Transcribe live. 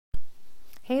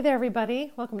Hey there,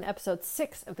 everybody. Welcome to episode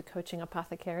 6 of the Coaching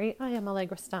Apothecary. I am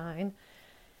Allegra Stein.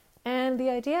 And the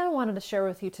idea I wanted to share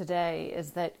with you today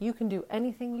is that you can do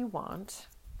anything you want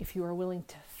if you are willing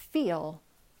to feel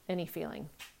any feeling.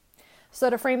 So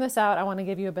to frame this out, I want to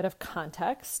give you a bit of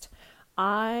context.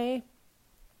 I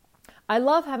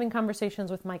love having conversations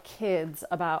with my kids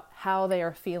about how they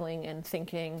are feeling and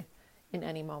thinking in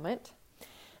any moment.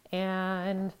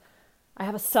 And I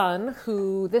have a son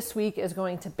who this week is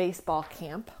going to baseball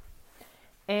camp,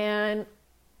 and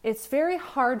it's very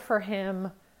hard for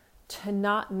him to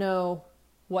not know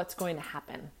what's going to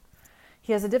happen.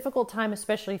 He has a difficult time,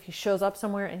 especially if he shows up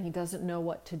somewhere and he doesn't know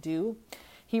what to do.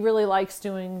 He really likes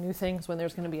doing new things when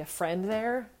there's going to be a friend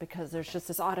there because there's just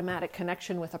this automatic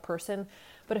connection with a person.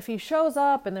 But if he shows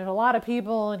up and there's a lot of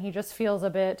people and he just feels a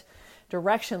bit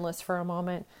directionless for a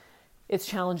moment, it's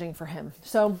challenging for him.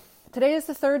 So today is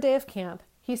the third day of camp.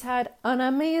 He's had an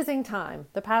amazing time.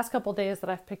 The past couple days that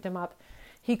I've picked him up,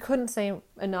 he couldn't say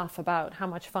enough about how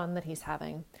much fun that he's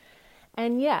having.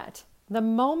 And yet, the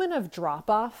moment of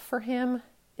drop-off for him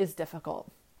is difficult.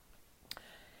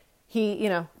 He,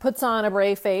 puts on a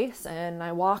brave face, and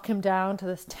I walk him down to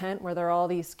this tent where there are all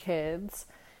these kids,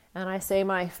 and I say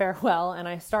my farewell, and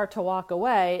I start to walk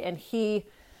away, and he,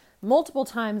 multiple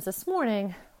times this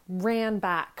morning, ran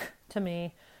back to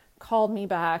me, called me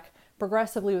back,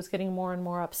 progressively was getting more and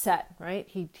more upset, right?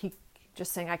 He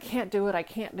just saying, I can't do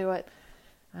it.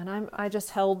 And I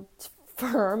just held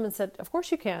firm and said, of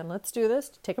course you can. Let's do this.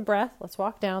 Take a breath. Let's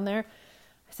walk down there.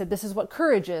 I said, this is what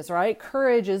courage is, right?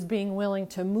 Courage is being willing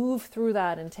to move through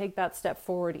that and take that step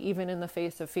forward, even in the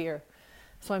face of fear.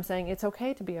 So I'm saying it's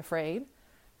okay to be afraid,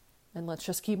 and let's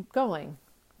just keep going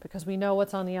because we know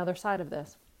what's on the other side of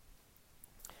this.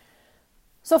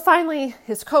 So finally,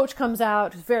 his coach comes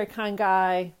out, he's a very kind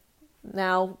guy.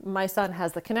 Now my son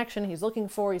has the connection he's looking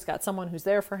for. He's got someone who's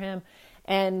there for him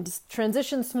and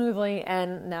transitions smoothly.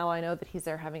 And now I know that he's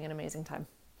there having an amazing time.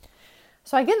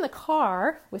 So I get in the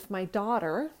car with my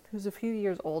daughter, who's a few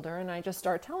years older, and I just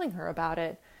start telling her about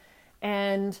it.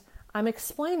 And I'm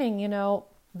explaining,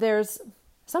 there's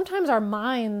sometimes our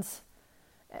minds,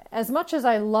 as much as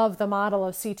I love the model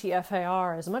of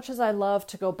CTFAR, as much as I love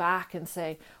to go back and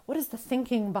say, what is the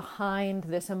thinking behind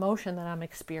this emotion that I'm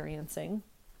experiencing?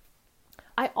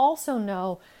 I also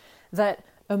know that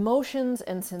emotions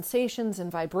and sensations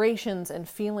and vibrations and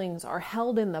feelings are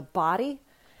held in the body,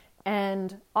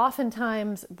 and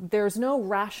oftentimes there's no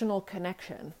rational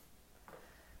connection.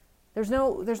 There's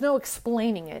no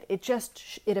explaining it.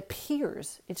 It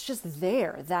appears. It's just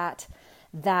there.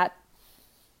 That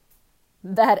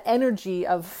energy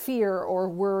of fear or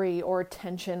worry or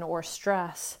tension or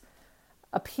stress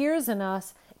appears in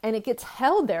us, and it gets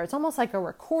held there. It's almost like a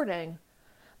recording.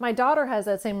 My daughter has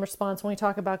that same response when we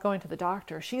talk about going to the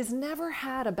doctor. She has never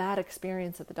had a bad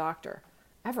experience at the doctor,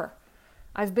 ever.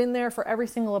 I've been there for every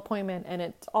single appointment, and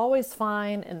it's always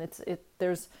fine. And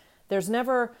it's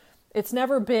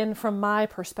never been, from my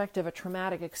perspective, a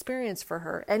traumatic experience for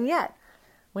her. And yet,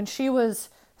 when she was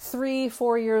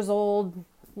 3-4 years old,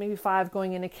 maybe 5,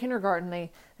 going into kindergarten, they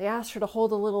asked her to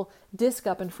hold a little disc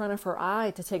up in front of her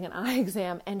eye to take an eye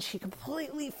exam, and she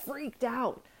completely freaked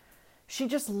out. She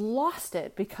just lost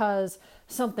it because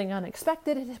something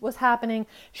unexpected was happening.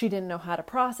 She didn't know how to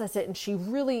process it, and she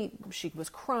was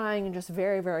crying and just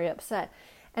very, very upset.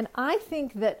 And I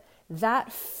think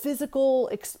that physical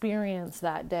experience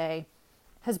that day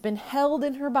has been held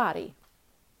in her body.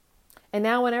 And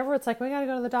now whenever it's like, we got to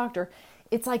go to the doctor,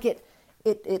 it's like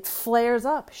it flares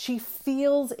up. She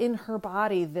feels in her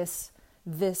body this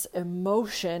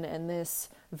emotion and this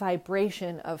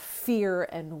vibration of fear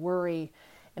and worry.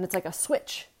 And it's like a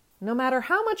switch. No matter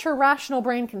how much her rational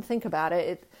brain can think about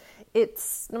it,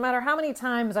 it's no matter how many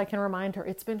times I can remind her,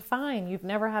 it's been fine. You've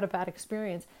never had a bad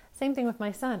experience. Same thing with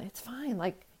my son. It's fine.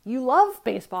 Like, you love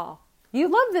baseball. You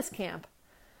love this camp.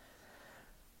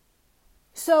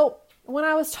 So when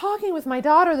I was talking with my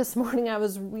daughter this morning, I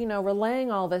was,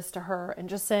 relaying all this to her and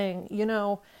just saying,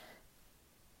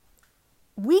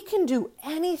 we can do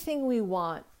anything we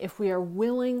want if we are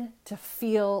willing to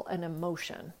feel an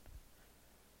emotion.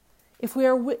 If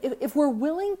we're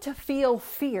willing to feel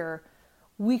fear,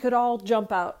 we could all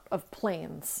jump out of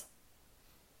planes.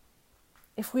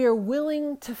 If we are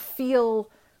willing to feel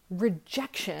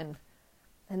rejection,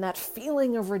 and that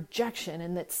feeling of rejection,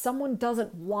 and that someone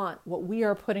doesn't want what we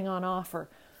are putting on offer,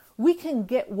 we can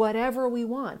get whatever we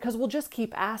want because we'll just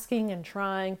keep asking and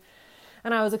trying.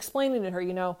 And I was explaining to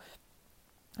her,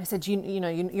 I said, you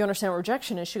understand what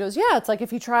rejection is? She goes, yeah, it's like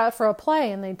if you try out for a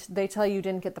play and they tell you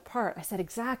didn't get the part. I said,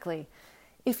 exactly.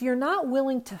 If you're not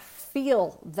willing to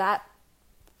feel that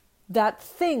that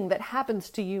thing that happens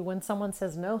to you when someone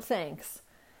says no thanks,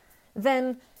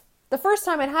 then the first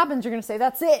time it happens, you're going to say,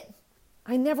 that's it.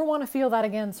 I never want to feel that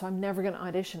again, so I'm never going to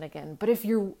audition again. But if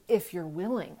you're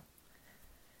willing,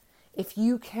 if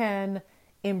you can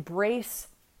embrace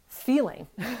feeling,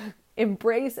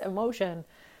 embrace emotion,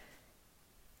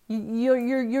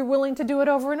 you're willing to do it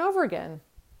over and over again.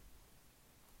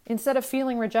 Instead of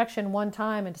feeling rejection one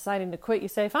time and deciding to quit, you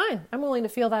say, fine, I'm willing to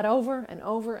feel that over and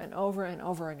over and over and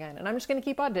over again. And I'm just going to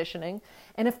keep auditioning.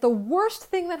 And if the worst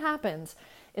thing that happens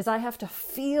is I have to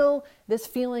feel this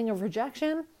feeling of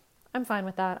rejection, I'm fine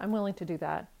with that. I'm willing to do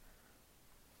that.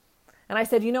 And I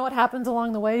said, you know what happens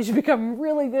along the way is you become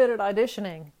really good at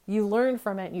auditioning. You learn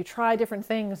from it, and you try different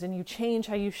things, and you change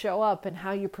how you show up and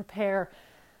how you prepare.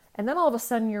 And then all of a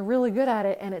sudden you're really good at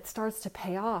it, and it starts to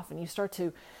pay off, and you start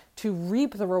to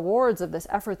reap the rewards of this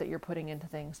effort that you're putting into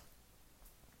things.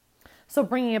 So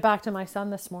bringing it back to my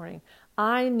son this morning,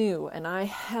 I knew and I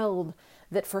held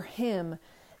that for him,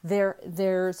 there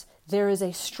is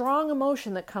a strong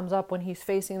emotion that comes up when he's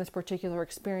facing this particular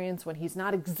experience, when he's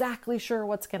not exactly sure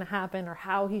what's going to happen or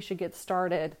how he should get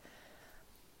started.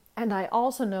 And I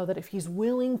also know that if he's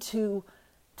willing to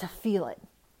feel it,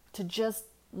 to just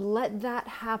let that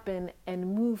happen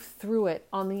and move through it,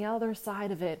 on the other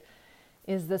side of it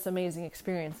is this amazing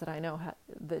experience that I know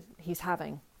that he's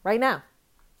having right now.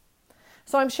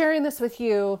 So I'm sharing this with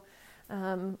you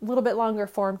a little bit longer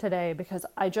form today because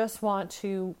I just want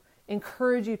to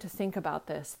encourage you to think about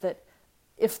this, that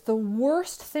if the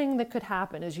worst thing that could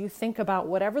happen is you think about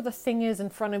whatever the thing is in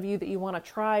front of you that you want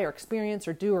to try or experience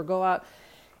or do or go out,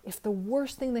 if the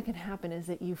worst thing that can happen is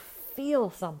that you feel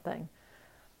something,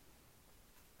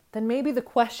 then maybe the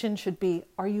question should be,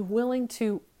 are you willing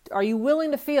to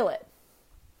feel it?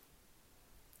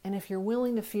 And if you're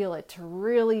willing to feel it, to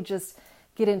really just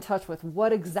get in touch with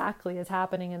what exactly is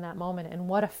happening in that moment and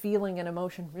what a feeling and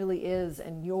emotion really is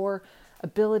and your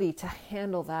ability to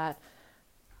handle that,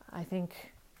 I think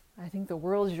the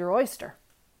world is your oyster.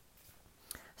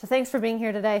 So thanks for being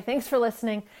here today. Thanks for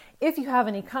listening. If you have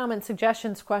any comments,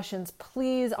 suggestions, questions,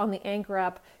 please, on the Anchor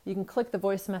app, you can click the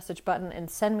voice message button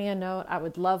and send me a note. I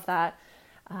would love that.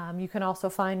 You can also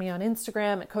find me on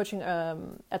Instagram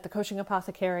at the Coaching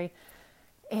Apothecary.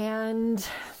 And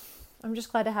I'm just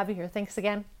glad to have you here. Thanks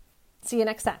again. See you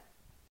next time.